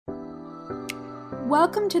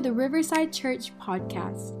Welcome to the Riverside Church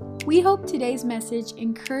podcast. We hope today's message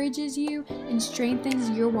encourages you and strengthens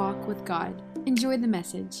your walk with God. Enjoy the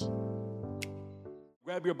message.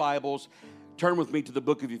 Grab your Bibles, turn with me to the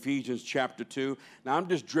book of Ephesians chapter 2. Now I'm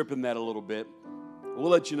just dripping that a little bit. We'll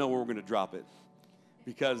let you know where we're going to drop it.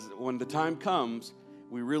 Because when the time comes,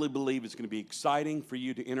 we really believe it's going to be exciting for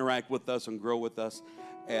you to interact with us and grow with us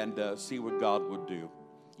and see what God would do.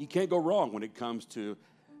 You can't go wrong when it comes to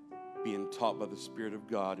being taught by the Spirit of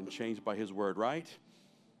God and changed by His Word, right?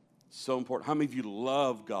 So important. How many of you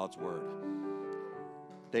love God's Word?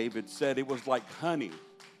 David said it was like honey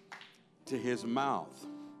to his mouth.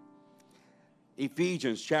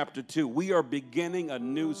 Ephesians chapter 2. We are beginning a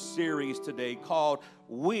new series today called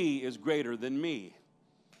We is Greater Than Me.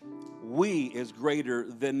 We is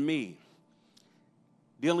greater than me.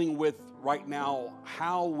 Dealing with right now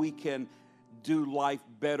how we can do life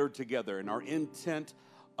better together and our intent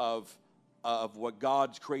of what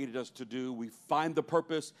God's created us to do. We find the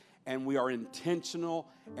purpose and we are intentional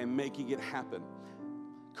in making it happen.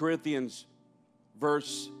 Corinthians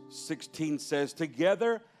verse 16 says,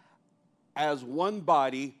 together as one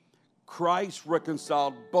body, Christ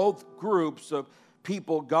reconciled both groups of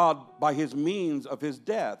people, God, by His means of His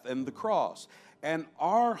death and the cross. And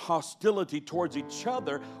our hostility towards each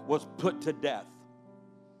other was put to death.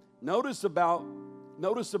 Notice about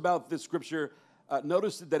this scripture.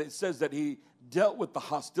 Notice that it says that He dealt with the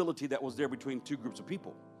hostility that was there between two groups of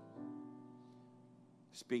people.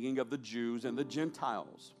 Speaking of the Jews and the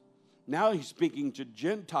Gentiles. Now He's speaking to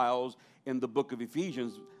Gentiles in the book of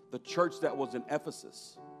Ephesians, the church that was in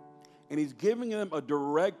Ephesus. And He's giving them a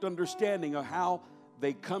direct understanding of how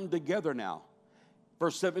they come together now.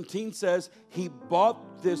 Verse 17 says, He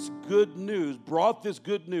brought this good news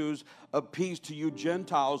of peace to you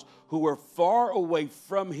Gentiles who were far away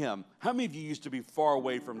from Him. How many of you used to be far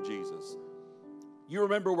away from Jesus? You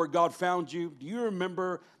remember where God found you? Do you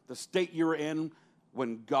remember the state you were in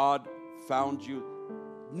when God found you?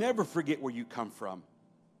 Never forget where you come from.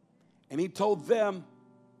 And He told them,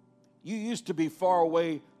 you used to be far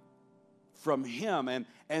away from Him,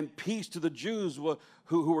 and peace to the Jews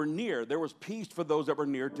who were near. There was peace for those that were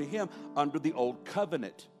near to Him under the old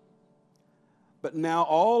covenant. But now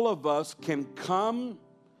all of us can come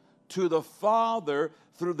to the Father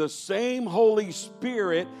through the same Holy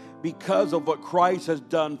Spirit because of what Christ has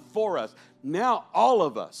done for us. Now all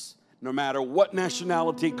of us, no matter what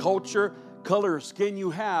nationality, culture, color, or skin you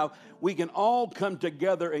have, we can all come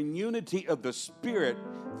together in unity of the Spirit.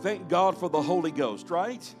 Thank God for the Holy Ghost,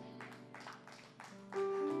 right?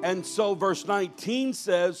 And so verse 19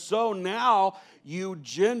 says, so now you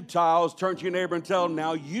Gentiles, turn to your neighbor and tell them,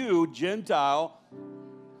 now you Gentile,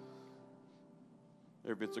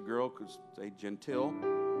 if it's a girl, because say Gentile,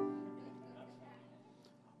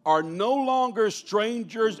 are no longer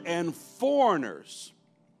strangers and foreigners.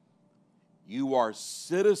 You are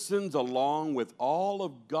citizens along with all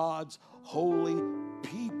of God's holy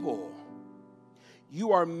people.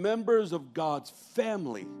 You are members of God's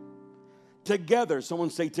family. Together, someone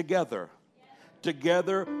say together.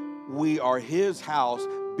 Together, we are His house,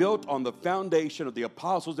 built on the foundation of the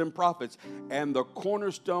apostles and prophets, and the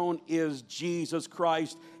cornerstone is Jesus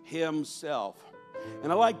Christ Himself.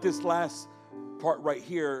 And I like this last part right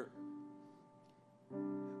here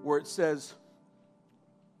where it says,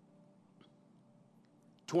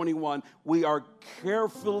 21, we are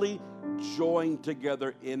carefully joined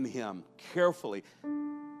together in Him. Carefully.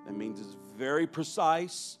 That means it's very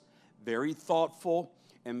precise, very thoughtful,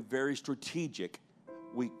 and very strategic.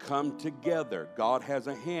 We come together. God has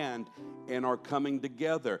a hand in our coming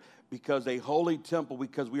together because we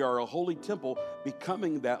are a holy temple,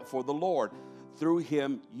 becoming that for the Lord. Through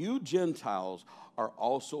Him, you Gentiles are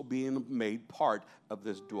also being made part of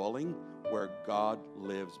this dwelling where God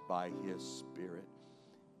lives by His Spirit.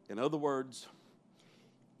 In other words,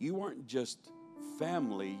 you aren't just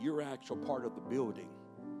family, you're actual part of the building.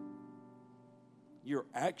 You're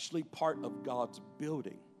actually part of God's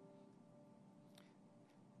building.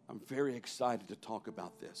 I'm very excited to talk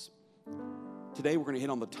about this. Today we're going to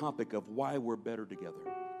hit on the topic of why we're better together.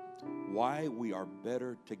 Why we are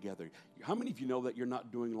better together. How many of you know that you're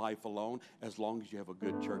not doing life alone as long as you have a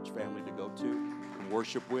good church family to go to and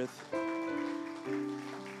worship with?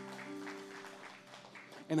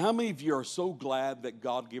 And how many of you are so glad that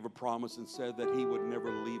God gave a promise and said that He would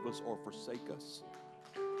never leave us or forsake us?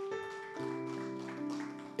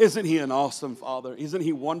 Isn't he an awesome Father? Isn't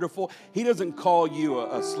he wonderful? He doesn't call you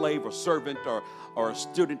a slave or servant or a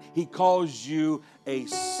student. He calls you a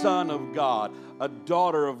son of God, a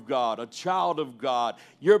daughter of God, a child of God.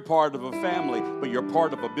 You're part of a family, but you're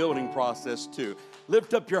part of a building process too.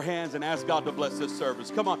 Lift up your hands and ask God to bless this service.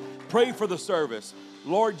 Come on, pray for the service.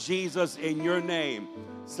 Lord Jesus, in your name,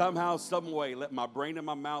 somehow, some way, let my brain and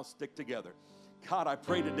my mouth stick together. God, I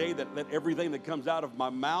pray today that let everything that comes out of my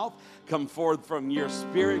mouth come forth from your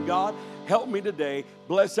spirit, God. Help me today.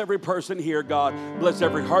 Bless every person here, God. Bless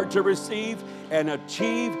every heart to receive and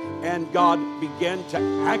achieve. And God, begin to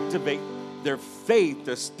activate their faith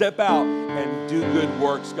to step out and do good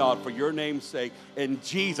works, God, for your name's sake. In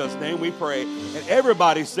Jesus' name we pray. And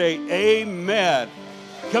everybody say amen.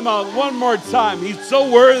 Come on, one more time. He's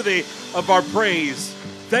so worthy of our praise.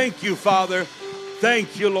 Thank you, Father.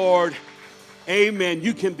 Thank you, Lord. Amen.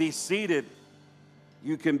 You can be seated.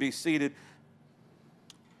 You can be seated.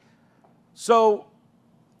 So,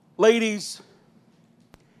 ladies,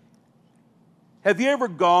 have you ever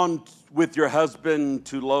gone with your husband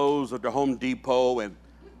to Lowe's or to Home Depot and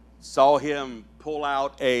saw him pull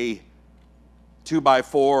out a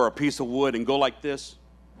 2x4 or a piece of wood and go like this?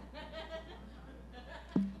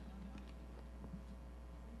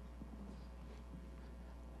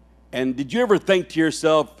 And did you ever think to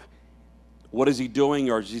yourself, what is he doing?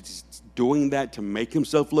 Or is he just doing that to make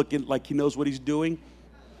himself look like he knows what he's doing?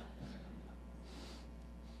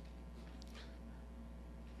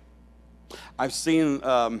 I've seen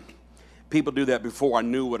people do that before I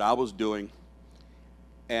knew what I was doing.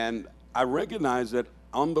 And I recognize that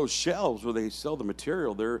on those shelves where they sell the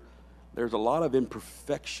material, there's a lot of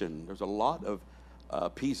imperfection. There's a lot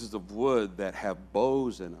of pieces of wood that have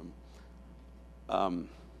bows in them.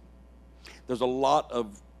 There's a lot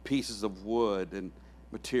of pieces of wood and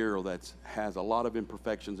material that has a lot of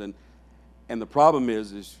imperfections, and the problem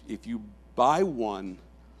is if you buy one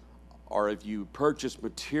or if you purchase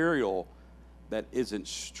material that isn't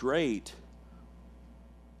straight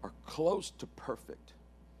or close to perfect,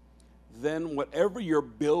 then whatever you're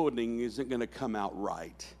building isn't going to come out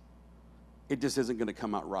right. It just isn't going to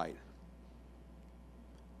come out right.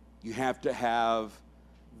 You have to have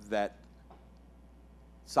that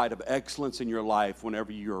side of excellence in your life whenever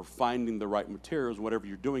you're finding the right materials, whatever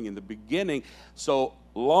you're doing in the beginning. So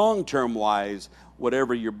long-term wise,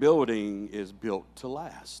 whatever you're building is built to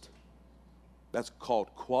last. That's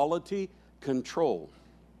called quality control.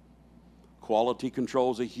 Quality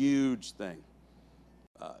control is a huge thing.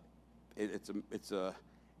 It's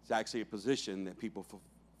actually a position that people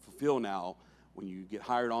fulfill now when you get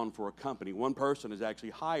hired on for a company. One person is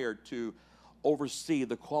actually hired to oversee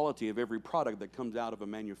the quality of every product that comes out of a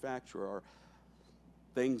manufacturer, or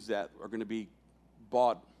things that are going to be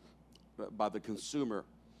bought by the consumer.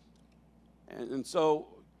 And so,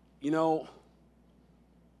 you know,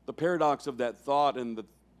 the paradox of that thought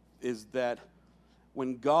is that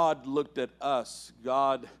when God looked at us,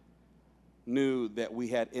 God knew that we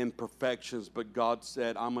had imperfections, but God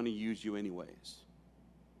said, I'm going to use you anyways.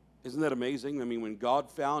 Isn't that amazing? I mean, when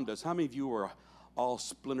God found us, how many of you were all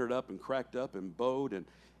splintered up and cracked up and bowed? And,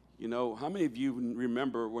 you know, how many of you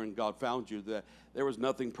remember when God found you that there was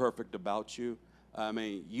nothing perfect about you? I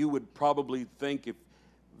mean, you would probably think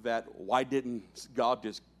why didn't God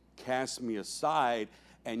just cast me aside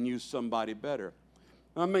and use somebody better?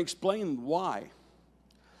 I'm going to explain why.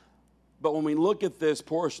 But when we look at this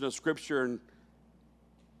portion of Scripture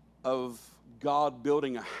of God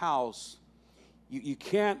building a house, you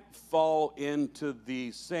can't fall into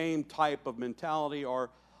the same type of mentality or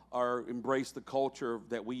embrace the culture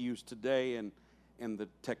that we use today and the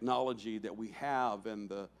technology that we have and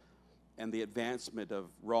the advancement of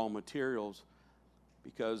raw materials,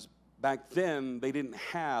 because back then they didn't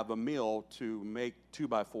have a mill to make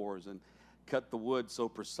 2x4s and cut the wood so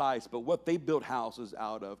precise. But what they built houses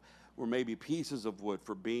out of were maybe pieces of wood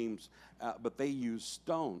for beams, but they used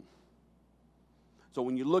stone. So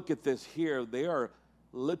when you look at this here, they are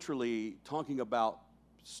literally talking about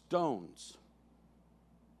stones,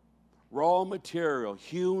 raw material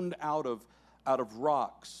hewn out of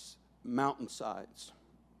rocks, mountainsides.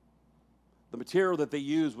 The material that they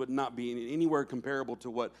used would not be anywhere comparable to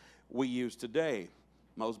what we use today.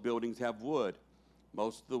 Most buildings have wood.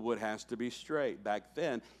 Most of the wood has to be straight. Back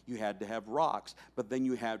then, you had to have rocks, but then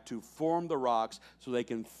you had to form the rocks so they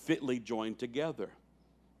can fitly join together.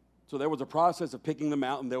 So there was a process of picking them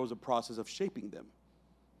out, and there was a process of shaping them.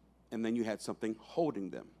 And then you had something holding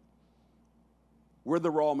them. We're the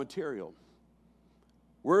raw material.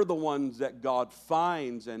 We're the ones that God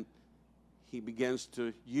finds, and He begins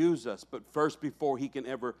to use us. But first, before He can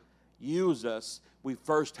ever use us, we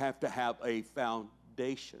first have to have a foundation.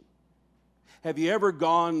 foundation. Have you ever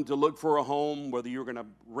gone to look for a home, whether you're going to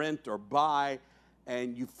rent or buy,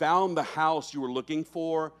 and you found the house you were looking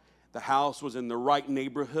for? The house was in the right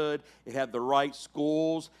neighborhood. It had the right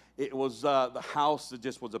schools. It was the house that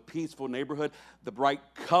just was a peaceful neighborhood. The bright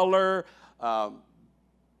color,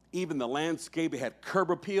 even the landscape, it had curb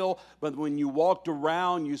appeal. But when you walked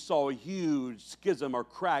around, you saw a huge schism or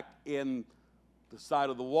crack in the side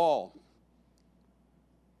of the wall.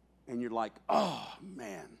 And you're like, oh,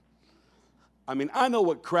 man. I mean, I know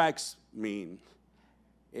what cracks mean.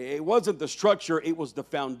 It wasn't the structure, it was the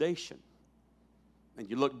foundation. And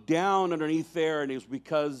you look down underneath there, and it was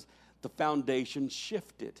because the foundation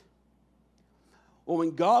shifted. Well,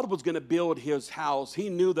 when God was going to build his house, he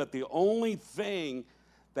knew that the only thing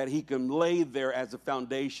that he can lay there as a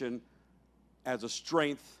foundation, as a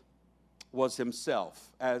strength, was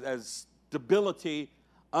himself, as stability,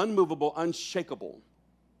 unmovable, unshakable.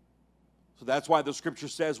 So that's why the scripture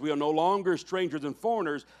says we are no longer strangers and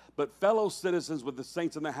foreigners, but fellow citizens with the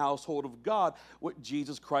saints in the household of God, with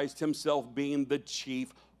Jesus Christ himself being the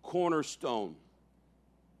chief cornerstone.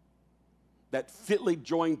 That fitly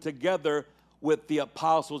joined together with the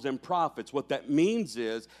apostles and prophets. What that means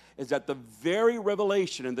is that the very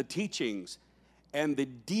revelation and the teachings and the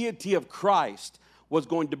deity of Christ was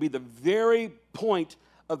going to be the very point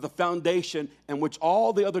of the foundation in which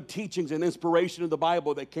all the other teachings and inspiration of the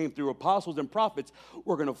Bible that came through apostles and prophets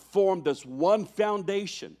were going to form this one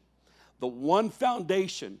foundation. The one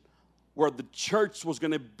foundation where the church was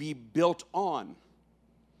going to be built on.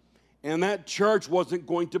 And that church wasn't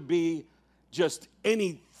going to be just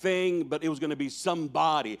anything, but it was going to be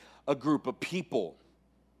somebody, a group of people.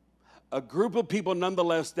 A group of people,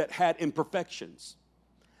 nonetheless, that had imperfections,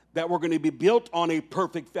 that were going to be built on a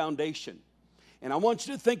perfect foundation. And I want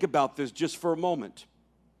you to think about this just for a moment.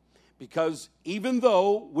 Because even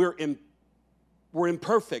though we're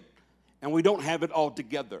imperfect and we don't have it all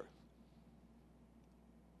together,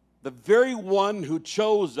 the very one who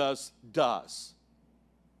chose us does.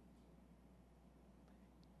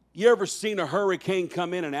 You ever seen a hurricane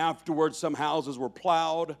come in and afterwards some houses were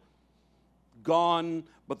plowed, gone,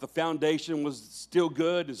 but the foundation was still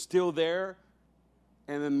good and still there?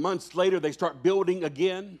 And then months later they start building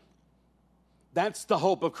again? That's the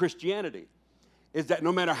hope of Christianity, is that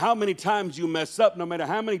no matter how many times you mess up, no matter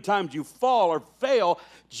how many times you fall or fail,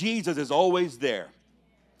 Jesus is always there.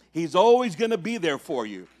 He's always going to be there for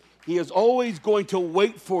you. He is always going to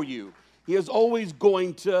wait for you. He is always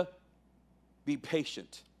going to be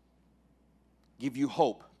patient, give you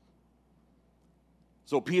hope.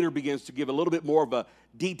 So Peter begins to give a little bit more of a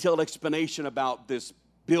detailed explanation about this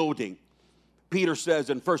building. Peter says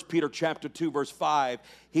in 1 Peter chapter 2, verse 5,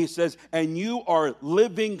 he says, and you are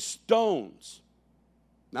living stones.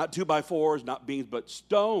 Not 2x4s, not beams, but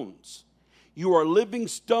stones. You are living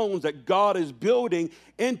stones that God is building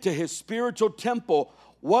into his spiritual temple.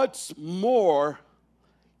 What's more,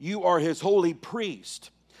 you are his holy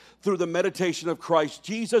priest. Through the meditation of Christ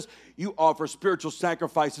Jesus, you offer spiritual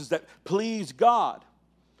sacrifices that please God.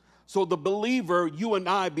 So the believer, you and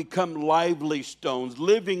I, become lively stones,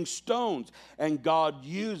 living stones, and God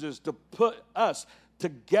uses to put us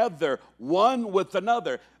together, one with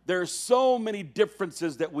another. There are so many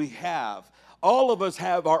differences that we have. All of us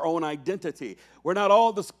have our own identity. We're not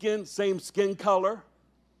all the same skin color.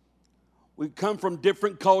 We come from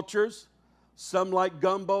different cultures. Some like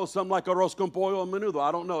gumbo, some like arroz con pollo and menudo.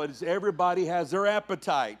 I don't know. Everybody has their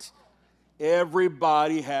appetite.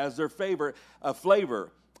 Everybody has their flavor.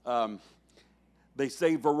 They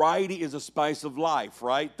say variety is a spice of life,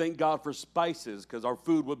 right? Thank God for spices, because our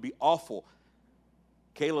food would be awful.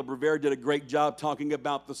 Caleb Rivera did a great job talking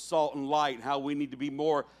about the salt and light, how we need to be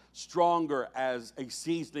more stronger as a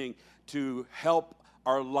seasoning to help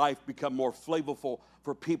our life become more flavorful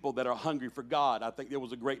for people that are hungry for God. I think it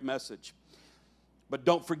was a great message. But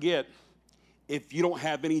don't forget, if you don't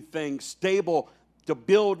have anything stable to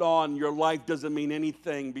build on, your life doesn't mean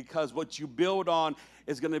anything, because what you build on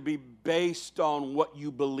is going to be based on what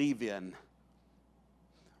you believe in.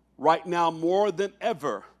 Right now, more than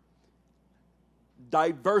ever,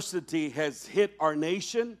 diversity has hit our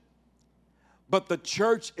nation, but the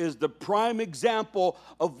church is the prime example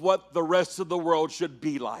of what the rest of the world should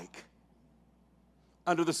be like.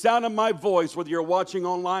 Under the sound of my voice, whether you're watching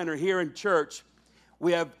online or here in church,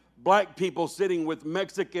 we have black people sitting with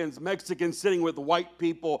Mexicans, Mexicans sitting with white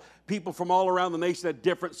people, people from all around the nation at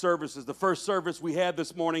different services. The first service we had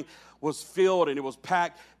this morning was filled and it was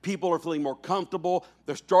packed. People are feeling more comfortable.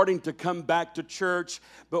 They're starting to come back to church.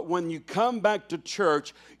 But when you come back to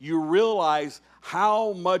church, you realize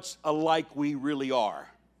how much alike we really are.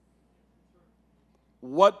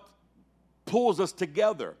 What pulls us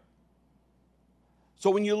together. So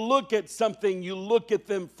when you look at something, you look at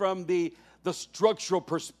them from the structural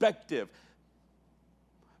perspective.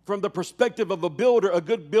 From the perspective of a builder, a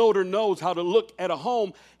good builder knows how to look at a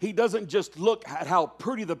home. He doesn't just look at how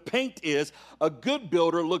pretty the paint is. A good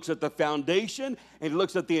builder looks at the foundation and he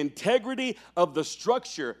looks at the integrity of the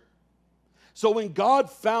structure. So when God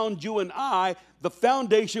found you and I, the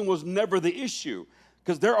foundation was never the issue,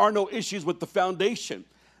 because there are no issues with the foundation.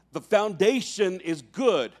 The foundation is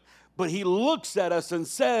good, but he looks at us and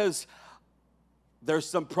says, there's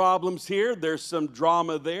some problems here, there's some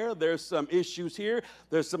drama there, there's some issues here,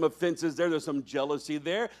 there's some offenses there, there's some jealousy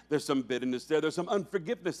there, there's some bitterness there, there's some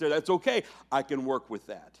unforgiveness there. That's okay. I can work with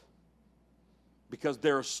that, because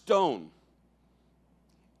they're a stone.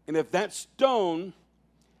 And if that stone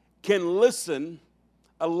can listen,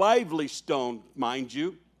 a lively stone, mind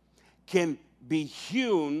you, can be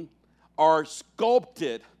hewn or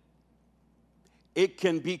sculpted, it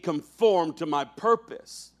can be conformed to my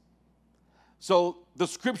purpose. So the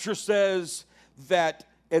scripture says that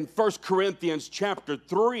in 1 Corinthians chapter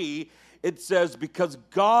 3, it says, because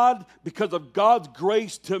of God's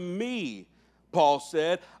grace to me, Paul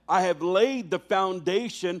said, I have laid the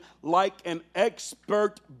foundation like an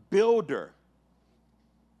expert builder.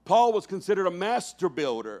 Paul was considered a master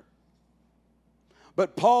builder,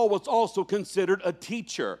 but Paul was also considered a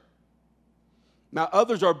teacher. Now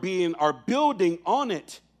others are building on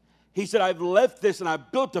it. He said, I've left this and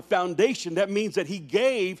I've built a foundation. That means that he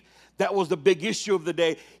gave, that was the big issue of the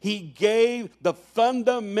day, he gave the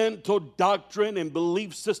fundamental doctrine and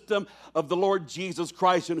belief system of the Lord Jesus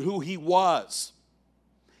Christ and who he was.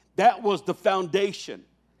 That was the foundation.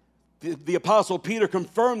 The Apostle Peter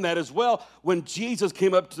confirmed that as well when Jesus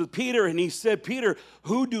came up to Peter and he said, Peter,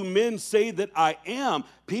 who do men say that I am?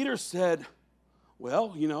 Peter said,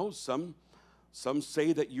 well, some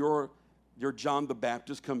say that you're John the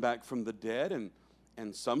Baptist come back from the dead,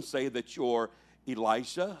 and some say that you're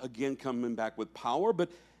Elisha, again coming back with power. But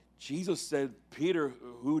Jesus said, Peter,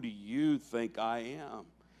 who do you think I am?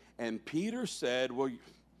 And Peter said, well,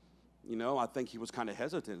 I think he was kind of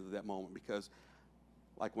hesitant at that moment, because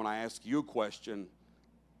like when I ask you a question,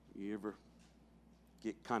 you ever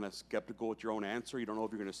get kind of skeptical with your own answer? You don't know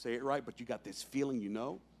if you're going to say it right, but you got this feeling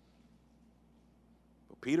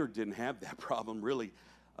But Peter didn't have that problem, really,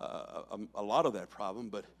 a lot of that problem,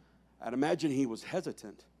 but I'd imagine he was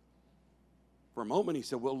hesitant. For a moment, he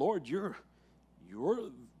said, well, Lord, you're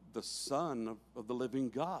the Son of the living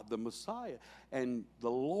God, the Messiah. And the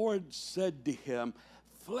Lord said to him,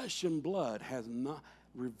 flesh and blood has not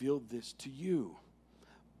revealed this to you,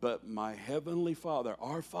 but my heavenly Father,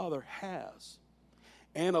 our Father, has.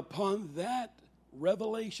 And upon that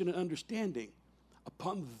revelation and understanding,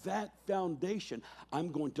 upon that foundation,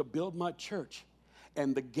 I'm going to build my church.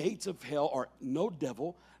 And the gates of hell are no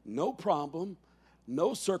devil, no problem,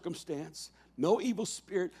 no circumstance, no evil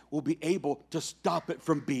spirit will be able to stop it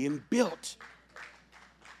from being built.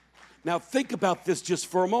 Now think about this just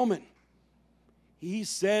for a moment. He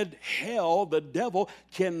said hell, the devil,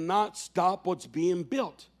 cannot stop what's being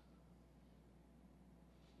built.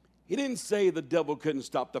 He didn't say the devil couldn't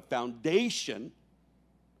stop the foundation,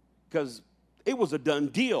 because it was a done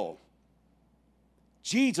deal.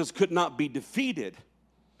 Jesus could not be defeated.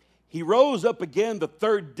 He rose up again the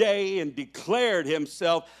third day and declared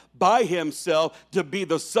himself by himself to be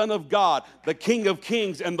the Son of God, the King of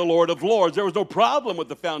Kings and the Lord of Lords. There was no problem with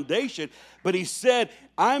the foundation, but he said,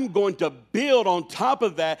 I'm going to build on top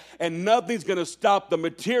of that, and nothing's going to stop the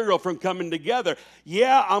material from coming together.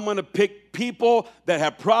 Yeah, I'm going to pick people that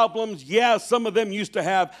have problems. Yeah, some of them used to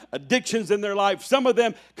have addictions in their life. Some of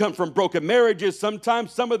them come from broken marriages.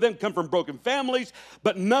 Sometimes some of them come from broken families,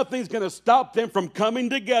 but nothing's going to stop them from coming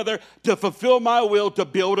together to fulfill my will to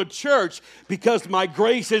build a church, because my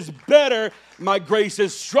grace is better, my grace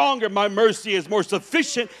is stronger, my mercy is more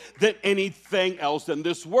sufficient than anything else in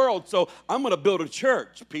this world. So I'm going to build a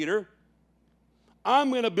church, Peter. I'm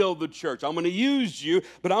going to build the church. I'm going to use you,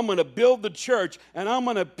 but I'm going to build the church, and I'm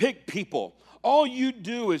going to pick people. All you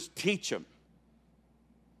do is teach them.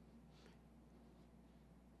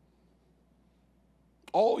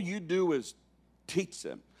 All you do is teach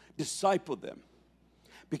them, disciple them.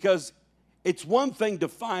 Because it's one thing to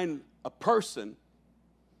find a person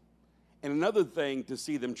and another thing to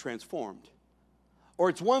see them transformed. Or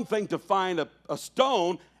it's one thing to find a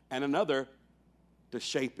stone and another to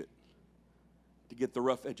shape it, to get the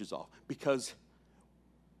rough edges off, because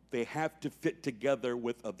they have to fit together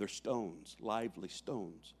with other stones, lively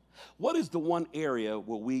stones. What is the one area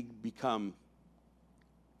where we become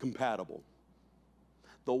compatible?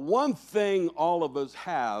 The one thing all of us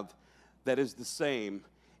have that is the same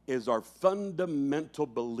is our fundamental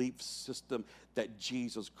belief system that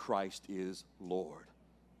Jesus Christ is Lord.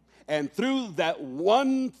 And through that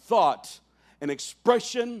one thought, an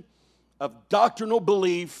expression of doctrinal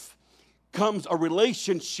belief, comes a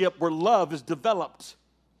relationship where love is developed.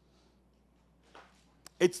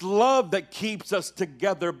 It's love that keeps us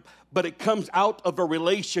together, but it comes out of a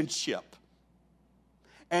relationship.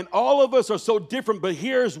 And all of us are so different, but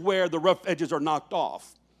here's where the rough edges are knocked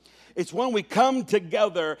off. It's when we come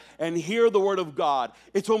together and hear the Word of God.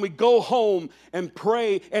 It's when we go home and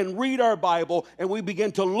pray and read our Bible and we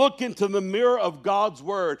begin to look into the mirror of God's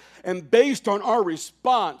Word. And based on our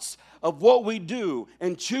response of what we do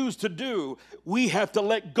and choose to do, we have to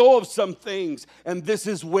let go of some things. And this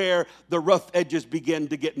is where the rough edges begin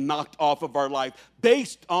to get knocked off of our life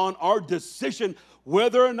based on our decision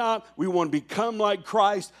whether or not we want to become like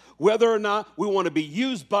Christ, whether or not we want to be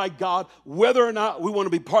used by God, whether or not we want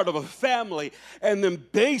to be part of a family. And then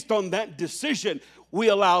based on that decision, we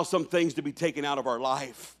allow some things to be taken out of our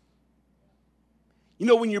life. You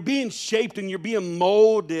know, when you're being shaped and you're being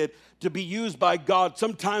molded to be used by God,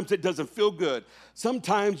 sometimes it doesn't feel good.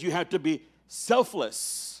 Sometimes you have to be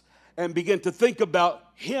selfless and begin to think about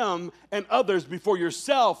Him and others before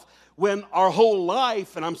yourself. When our whole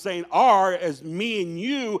life, and I'm saying our as me and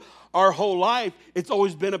you, our whole life, it's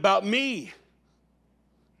always been about me.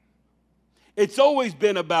 It's always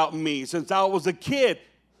been about me since I was a kid.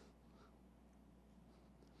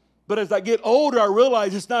 But as I get older, I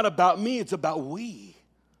realize it's not about me, it's about we.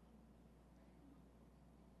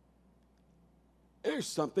 There's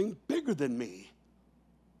something bigger than me,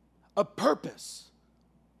 a purpose.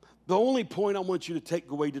 The only point I want you to take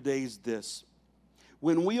away today is this.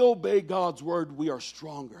 When we obey God's word, we are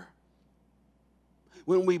stronger.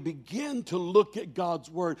 When we begin to look at God's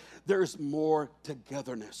word, there's more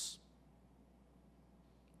togetherness.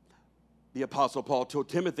 The Apostle Paul told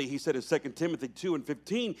Timothy, he said in 2 Timothy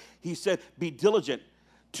 2:15, he said, be diligent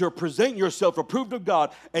to present yourself approved of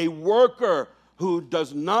God, a worker who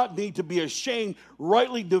does not need to be ashamed,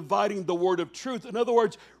 rightly dividing the word of truth. In other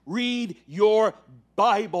words, read your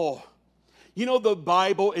Bible. You know, the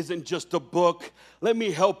Bible isn't just a book. Let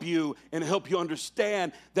me help you and help you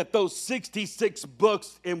understand that those 66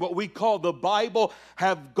 books in what we call the Bible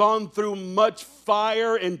have gone through much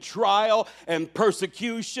fire and trial and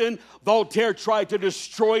persecution. Voltaire tried to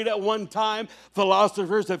destroy it at one time.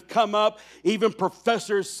 Philosophers have come up. Even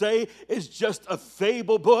professors say it's just a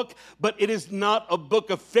fable book, but it is not a book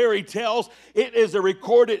of fairy tales. It is a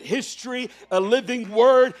recorded history, a living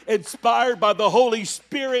word inspired by the Holy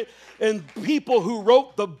Spirit. And people who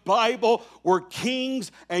wrote the Bible were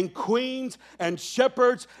kings and queens and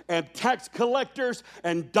shepherds and tax collectors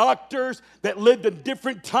and doctors that lived in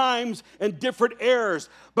different times and different eras.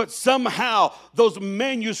 But somehow those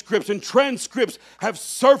manuscripts and transcripts have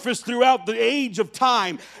surfaced throughout the age of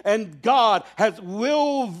time. And God has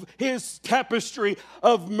wove His tapestry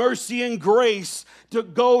of mercy and grace to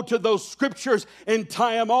go to those scriptures and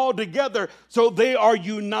tie them all together so they are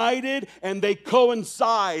united and they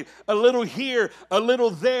coincide. A little here, a little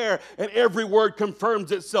there, and every word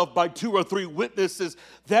confirms itself by 2 or 3 witnesses.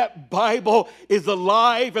 That Bible is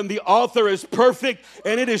alive and the author is perfect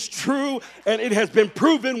and it is true and it has been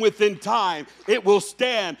proven within time. It will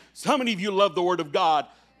stand. How many of you love the Word of God?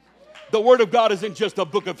 The Word of God isn't just a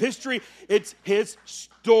book of history, it's His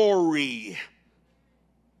story.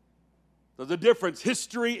 There's a difference,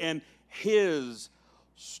 history and His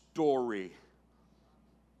story.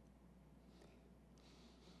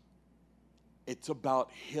 It's about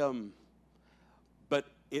Him, but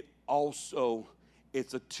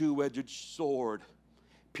it's a two-edged sword,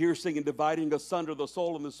 piercing and dividing asunder the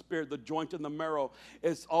soul and the spirit, the joint and the marrow.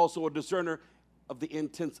 It's also a discerner of the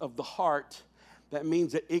intents of the heart. That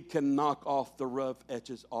means that it can knock off the rough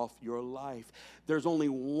edges off your life. There's only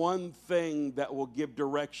one thing that will give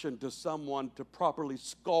direction to someone to properly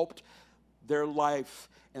sculpt their life,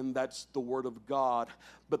 and that's the Word of God.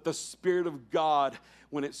 But the Spirit of God,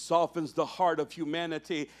 when it softens the heart of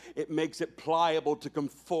humanity, it makes it pliable to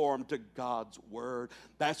conform to God's Word.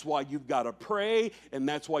 That's why you've got to pray, and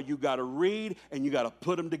that's why you've got to read, and you got to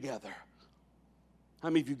put them together. How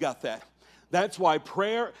many of you got that? That's why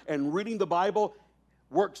prayer and reading the Bible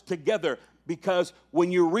works together. Because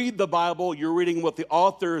when you read the Bible, you're reading what the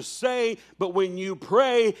authors say, but when you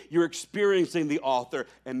pray, you're experiencing the author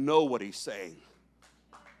and know what he's saying.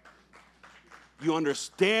 You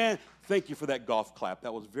understand? Thank you for that golf clap.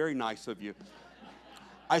 That was very nice of you.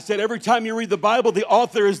 I said every time you read the Bible, the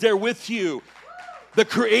author is there with you. The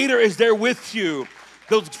Creator is there with you.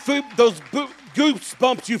 Those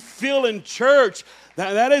goosebumps you feel in church,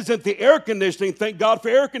 That isn't the air conditioning. Thank God for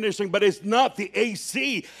air conditioning, but it's not the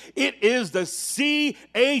AC. It is the CHRIST.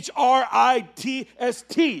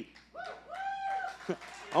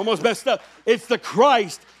 Almost messed up. It's the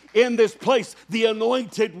Christ in this place, the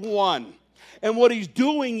anointed one. And what he's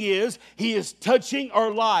doing is he is touching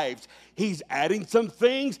our lives. He's adding some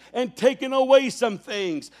things and taking away some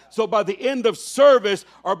things. So by the end of service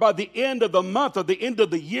or by the end of the month or the end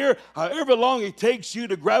of the year, however long it takes you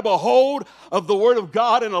to grab a hold of the Word of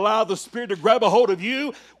God and allow the Spirit to grab a hold of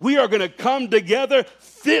you, we are going to come together,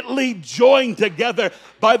 fitly joined together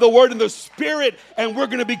by the Word and the Spirit, and we're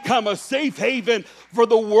going to become a safe haven for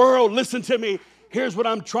the world. Listen to me. Here's what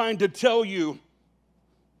I'm trying to tell you.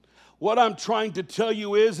 What I'm trying to tell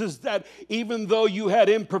you is that even though you had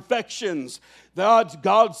imperfections,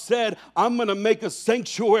 God said, I'm going to make a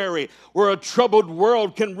sanctuary where a troubled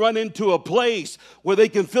world can run into a place where they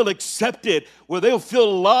can feel accepted, where they'll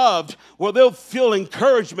feel loved, where they'll feel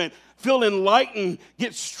encouragement, feel enlightened,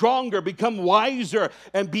 get stronger, become wiser,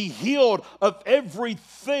 and be healed of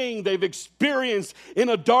everything they've experienced in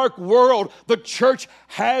a dark world. The church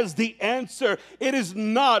has the answer. It is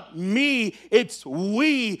not me, it's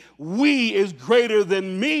we. We is greater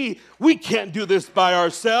than me. We can't do this by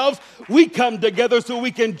ourselves. We come together so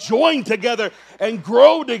we can join together and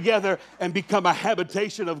grow together and become a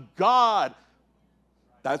habitation of God.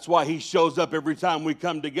 That's why he shows up every time we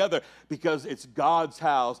come together, because it's God's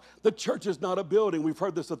house. The church is not a building. We've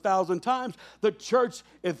heard this 1,000 times. The church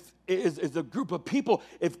is a group of people.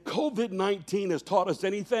 If COVID-19 has taught us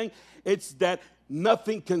anything, it's that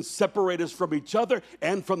nothing can separate us from each other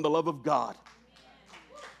and from the love of God.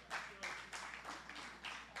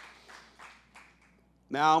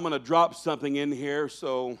 Now I'm going to drop something in here,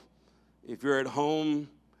 so if you're at home,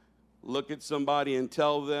 look at somebody and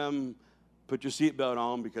tell them, put your seatbelt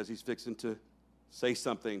on, because he's fixing to say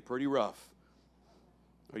something pretty rough.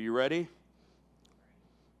 Are you ready?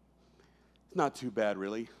 It's not too bad,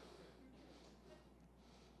 really.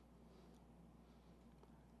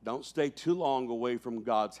 Don't stay too long away from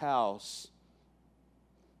God's house,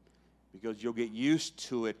 because you'll get used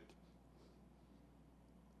to it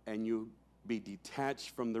and you'll be detached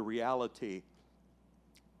from the reality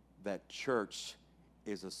that church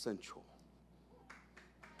is essential.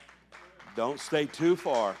 Don't stay too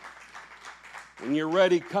far. When you're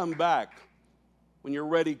ready, come back. When you're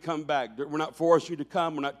ready, come back. We're not forcing you to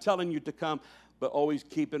come. We're not telling you to come. But always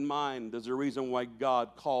keep in mind, there's a reason why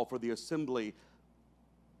God called for the assembly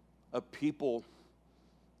of people.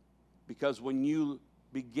 Because when you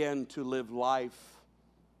begin to live life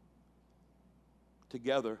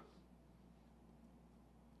together,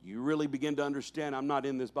 you really begin to understand, I'm not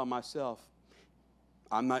in this by myself.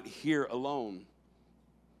 I'm not here alone.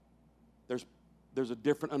 There's a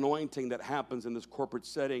different anointing that happens in this corporate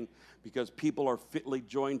setting because people are fitly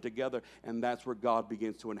joined together, and that's where God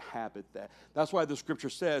begins to inhabit that. That's why the scripture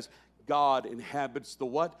says God inhabits the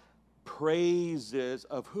what? Praises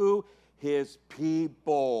of who? His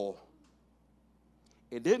people.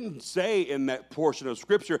 It didn't say in that portion of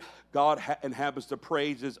scripture God inhabits the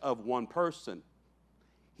praises of one person.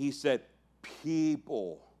 He said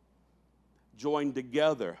people joined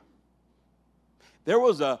together. There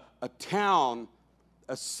was a town,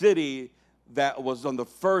 a city that was on the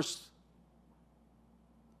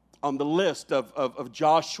list of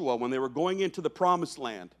Joshua when they were going into the promised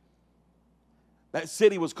land. That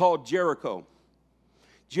city was called Jericho.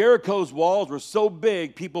 Jericho's walls were so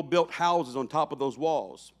big, people built houses on top of those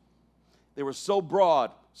walls. They were so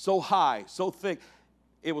broad, so high, so thick.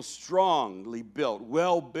 It was strongly built,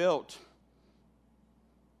 well built.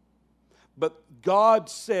 But God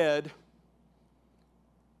said,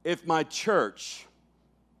 if my church,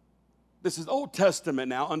 this is Old Testament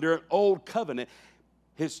now, under an old covenant,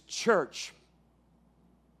 his church,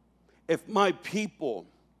 if my people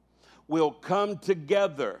will come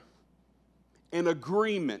together in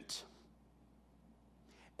agreement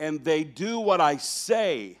and they do what I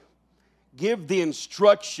say, give the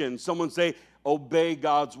instructions, someone say, obey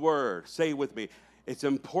God's word. Say it with me. It's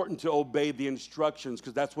important to obey the instructions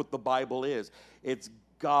because that's what the Bible is. It's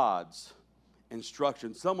God's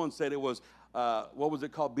instructions. Someone said it was, what was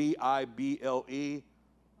it called? BIBLE?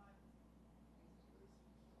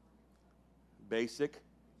 Basic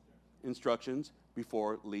instructions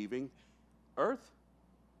before leaving earth.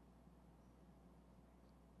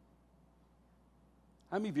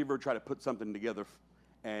 How many of you ever tried to put something together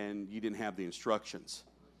and you didn't have the instructions?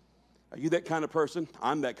 Are you that kind of person?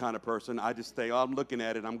 I'm that kind of person. I just say, oh, I'm looking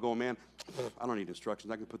at it, I'm going, man, I don't need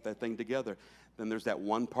instructions. I can put that thing together. Then there's that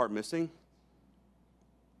one part missing.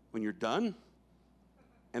 When you're done,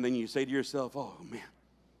 and then you say to yourself, oh, man,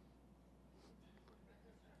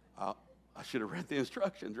 I should have read the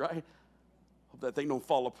instructions, right? Hope that thing don't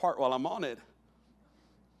fall apart while I'm on it.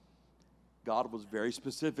 God was very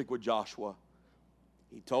specific with Joshua.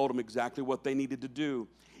 He told them exactly what they needed to do.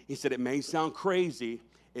 He said, it may sound crazy.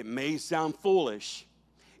 It may sound foolish.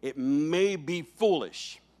 It may be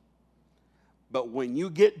foolish. But when you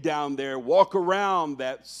get down there, walk around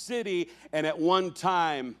that city, and at one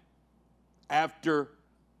time, after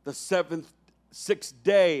the sixth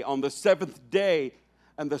day, on the seventh day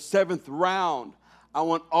and the seventh round, I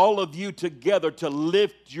want all of you together to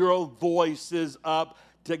lift your voices up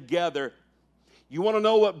together. You want to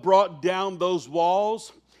know what brought down those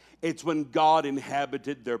walls? It's when God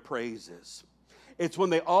inhabited their praises. It's when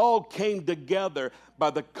they all came together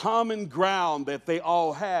by the common ground that they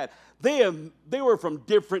all had. They were from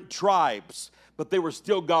different tribes, but they were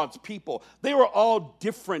still God's people. They were all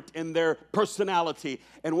different in their personality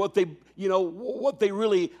and what they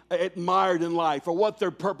really admired in life, or what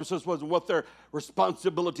their purposes was and what their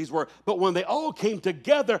responsibilities were. But when they all came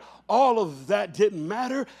together, all of that didn't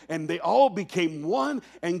matter, and they all became one,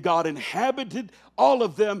 and God inhabited all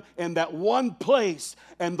of them in that one place,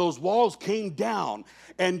 and those walls came down,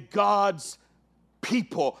 and God's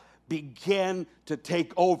people began to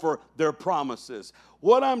take over their promises.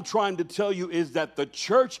 What I'm trying to tell you is that the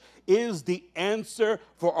church is the answer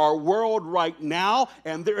for our world right now,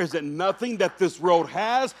 and there isn't nothing that this world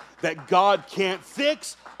has that God can't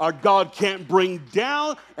fix, or God can't bring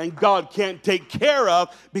down, and God can't take care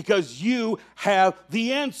of, because you have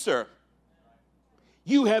the answer.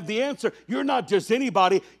 You have the answer. You're not just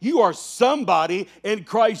anybody. You are somebody in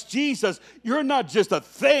Christ Jesus. You're not just a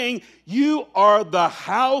thing. You are the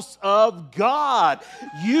house of God.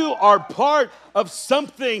 You are part of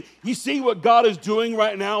something. You see what God is doing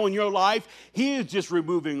right now in your life? He is just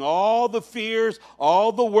removing all the fears,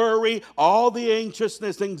 all the worry, all the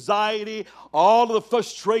anxiousness, anxiety, all the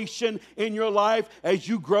frustration in your life as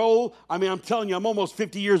you grow. I mean, I'm telling you, I'm almost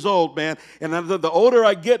 50 years old, man. And the older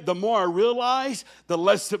I get, the more I realize the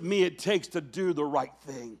less of me it takes to do the right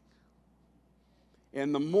thing.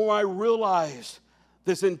 And the more I realize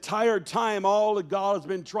this entire time, all that God has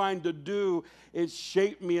been trying to do is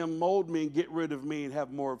shape me and mold me and get rid of me and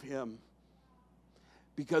have more of Him.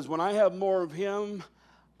 Because when I have more of Him,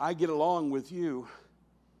 I get along with you.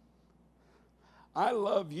 I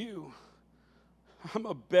love you. I'm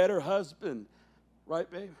a better husband. Right,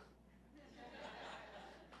 babe?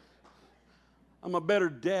 I'm a better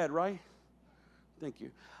dad, right? Thank you.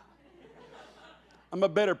 I'm a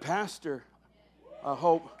better pastor, I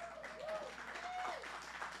hope.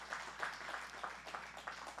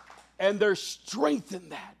 And there's strength in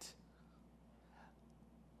that.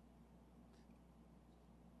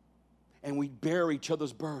 And we bear each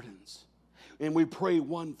other's burdens. And we pray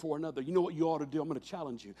one for another. You know what you ought to do? I'm going to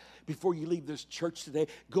challenge you. Before you leave this church today,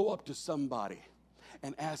 go up to somebody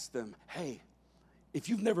and ask them, hey, if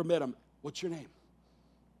you've never met them, what's your name?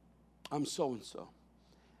 I'm so-and-so.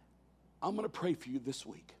 I'm going to pray for you this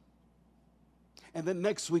week. And then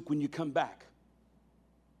next week when you come back,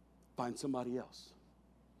 find somebody else.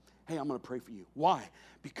 Hey, I'm going to pray for you. Why?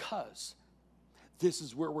 Because this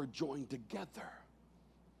is where we're joined together.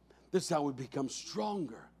 This is how we become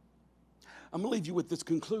stronger. I'm going to leave you with this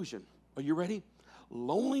conclusion. Are you ready?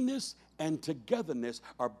 Loneliness and togetherness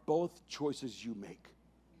are both choices you make.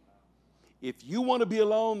 If you want to be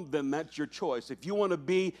alone, then that's your choice. If you want to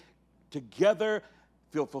be together,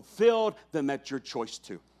 feel fulfilled, then that's your choice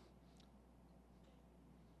too.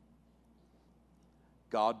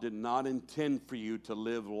 God did not intend for you to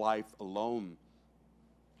live life alone.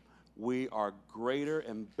 We are greater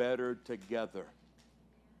and better together.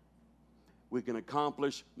 We can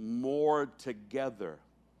accomplish more together.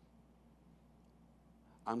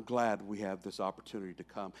 I'm glad we have this opportunity to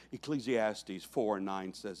come. Ecclesiastes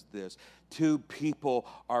 4:9 says this: 2 people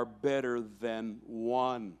are better than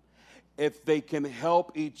one if they can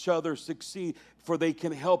help each other succeed, for they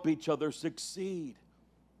can help each other succeed.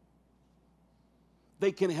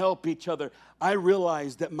 They can help each other. I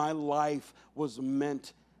realized that my life was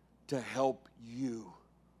meant to help you.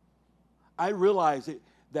 I realized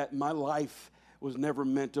that my life was never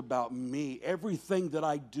meant about me. Everything that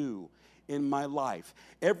I do in my life,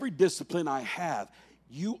 every discipline I have,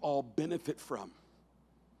 you all benefit from.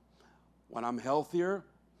 When I'm healthier,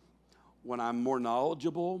 when I'm more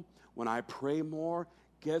knowledgeable, when I pray more,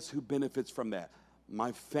 guess who benefits from that?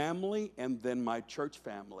 My family and then my church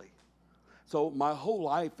family. So my whole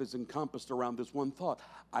life is encompassed around this one thought: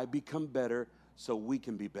 I become better so we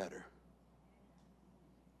can be better.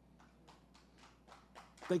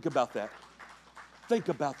 Think about that. Think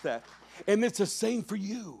about that. And it's the same for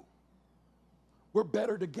you. We're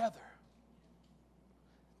better together.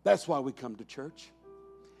 That's why we come to church.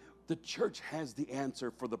 The church has the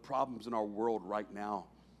answer for the problems in our world right now.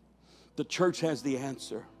 The church has the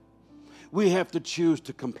answer. We have to choose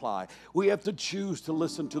to comply. We have to choose to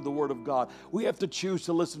listen to the Word of God. We have to choose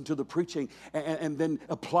to listen to the preaching and then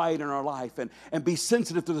apply it in our life and be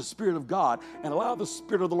sensitive to the Spirit of God and allow the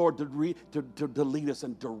Spirit of the Lord to lead us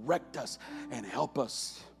and direct us and help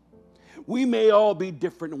us. We may all be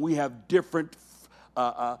different and we have different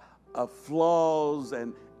flaws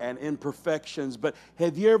and imperfections, but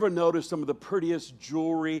have you ever noticed some of the prettiest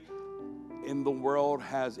jewelry in the world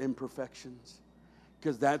has imperfections?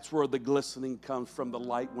 Because that's where the glistening comes from, the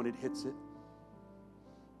light when it hits it.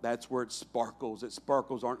 That's where it sparkles. The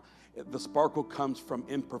sparkle comes from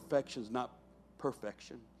imperfections, not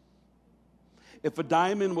perfection. If a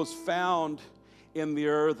diamond was found in the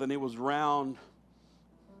earth and it was round,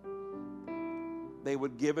 they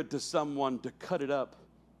would give it to someone to cut it up.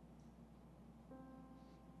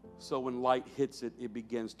 So when light hits it, it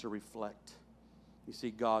begins to reflect. You see,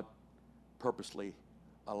 God purposely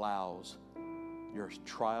allows your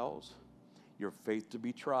trials, your faith to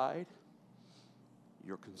be tried,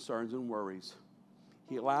 your concerns and worries.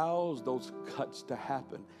 He allows those cuts to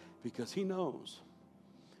happen because He knows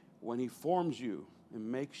when He forms you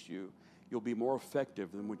and makes you, you'll be more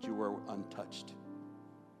effective than when you were untouched.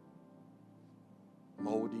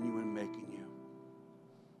 Molding you and making you.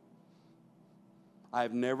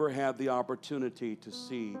 I've never had the opportunity to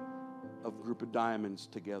see a group of diamonds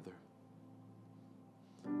together.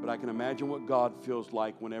 But I can imagine what God feels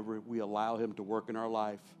like whenever we allow Him to work in our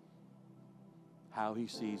life, how He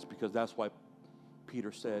sees, because that's why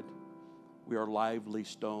Peter said, we are lively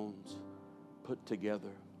stones put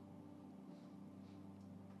together.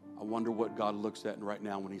 I wonder what God looks at right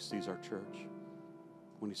now when He sees our church,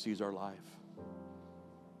 when He sees our life.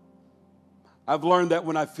 I've learned that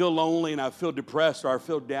when I feel lonely and I feel depressed or I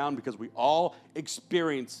feel down, because we all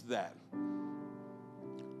experience that.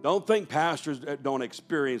 Don't think pastors don't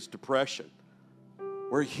experience depression.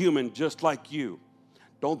 We're human just like you.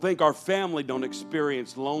 Don't think our family don't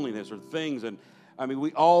experience loneliness or things. And I mean,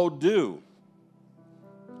 we all do.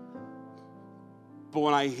 But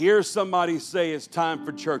when I hear somebody say it's time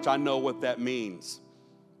for church, I know what that means.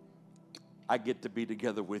 I get to be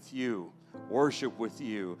together with you, worship with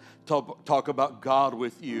you, talk about God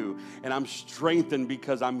with you, and I'm strengthened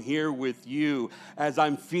because I'm here with you. As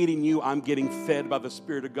I'm feeding you, I'm getting fed by the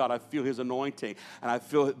Spirit of God. I feel His anointing, and I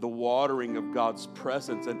feel the watering of God's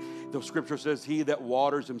presence. And the Scripture says, he that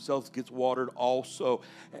waters himself gets watered also.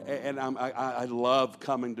 And I love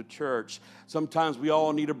coming to church. Sometimes we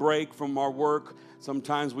all need a break from our work.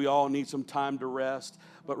 Sometimes we all need some time to rest.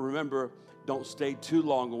 But remember, don't stay too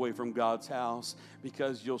long away from God's house,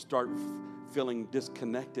 because you'll start feeling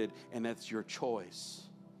disconnected, and that's your choice.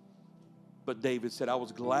 But David said, I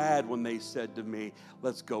was glad when they said to me,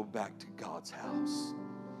 let's go back to God's house.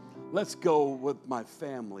 Let's go with my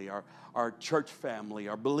family, our church family,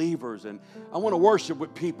 our believers. And I want to worship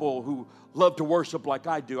with people who love to worship like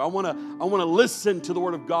I do. I want to listen to the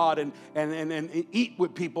Word of God and eat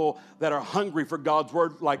with people that are hungry for God's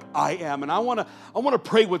Word like I am. And I want to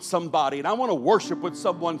pray with somebody, and I want to worship with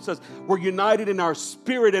someone who says we're united in our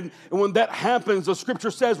spirit. And when that happens, the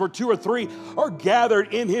Scripture says where 2 or 3 are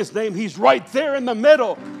gathered in His name, He's right there in the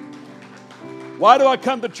middle. Why do I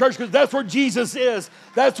come to church? Because that's where Jesus is.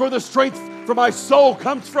 That's where the strength for my soul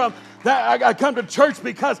comes from. I come to church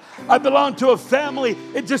because I belong to a family.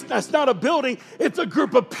 That's not a building. It's a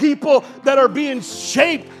group of people that are being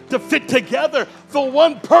shaped to fit together for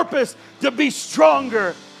one purpose: to be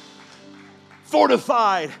stronger,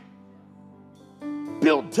 fortified,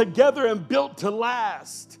 built together and built to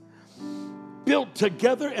last. Built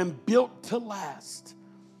together and built to last.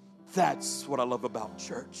 That's what I love about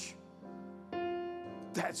church.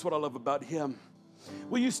 That's what I love about Him.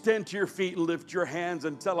 Will you stand to your feet and lift your hands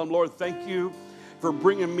and tell Him, Lord, thank you for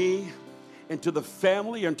bringing me into the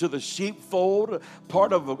family, into the sheepfold,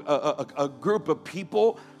 part of a group of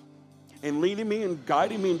people, and leading me and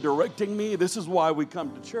guiding me and directing me. This is why we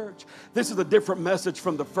come to church. This is a different message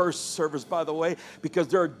from the first service, by the way, because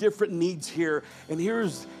there are different needs here. And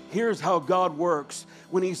here's how God works.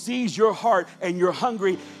 When He sees your heart and you're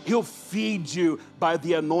hungry, He'll feed you by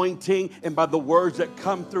the anointing and by the words that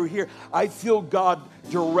come through here. I feel God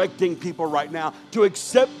directing people right now to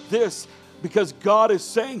accept this, because God is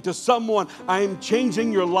saying to someone, I am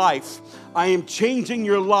changing your life. I am changing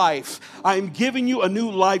your life. I am giving you a new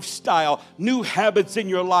lifestyle, new habits in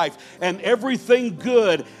your life, and everything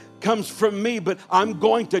good comes from me, but I'm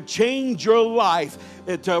going to change your life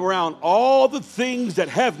around. All the things that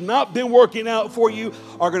have not been working out for you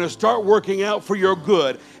are going to start working out for your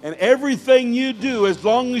good. And everything you do, as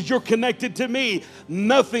long as you're connected to me,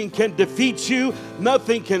 nothing can defeat you.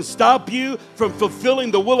 Nothing can stop you from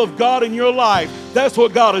fulfilling the will of God in your life. That's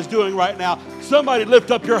what God is doing right now. Somebody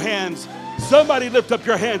lift up your hands. Somebody lift up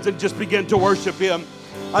your hands and just begin to worship Him.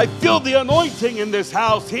 I feel the anointing in this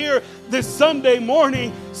house here this Sunday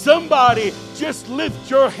morning. Somebody just lift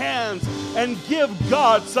your hands and give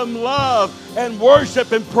God some love and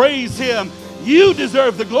worship and praise Him. You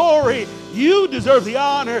deserve the glory. You deserve the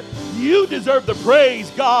honor. You deserve the praise,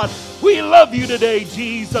 God. We love you today,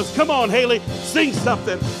 Jesus. Come on, Haley, sing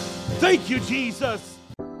something. Thank you, Jesus.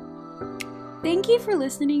 Thank you for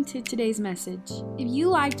listening to today's message. If you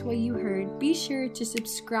liked what you heard, be sure to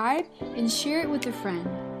subscribe and share it with a friend.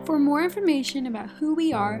 For more information about who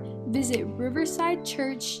we are, visit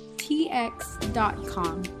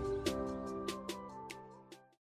riversidechurchtx.com.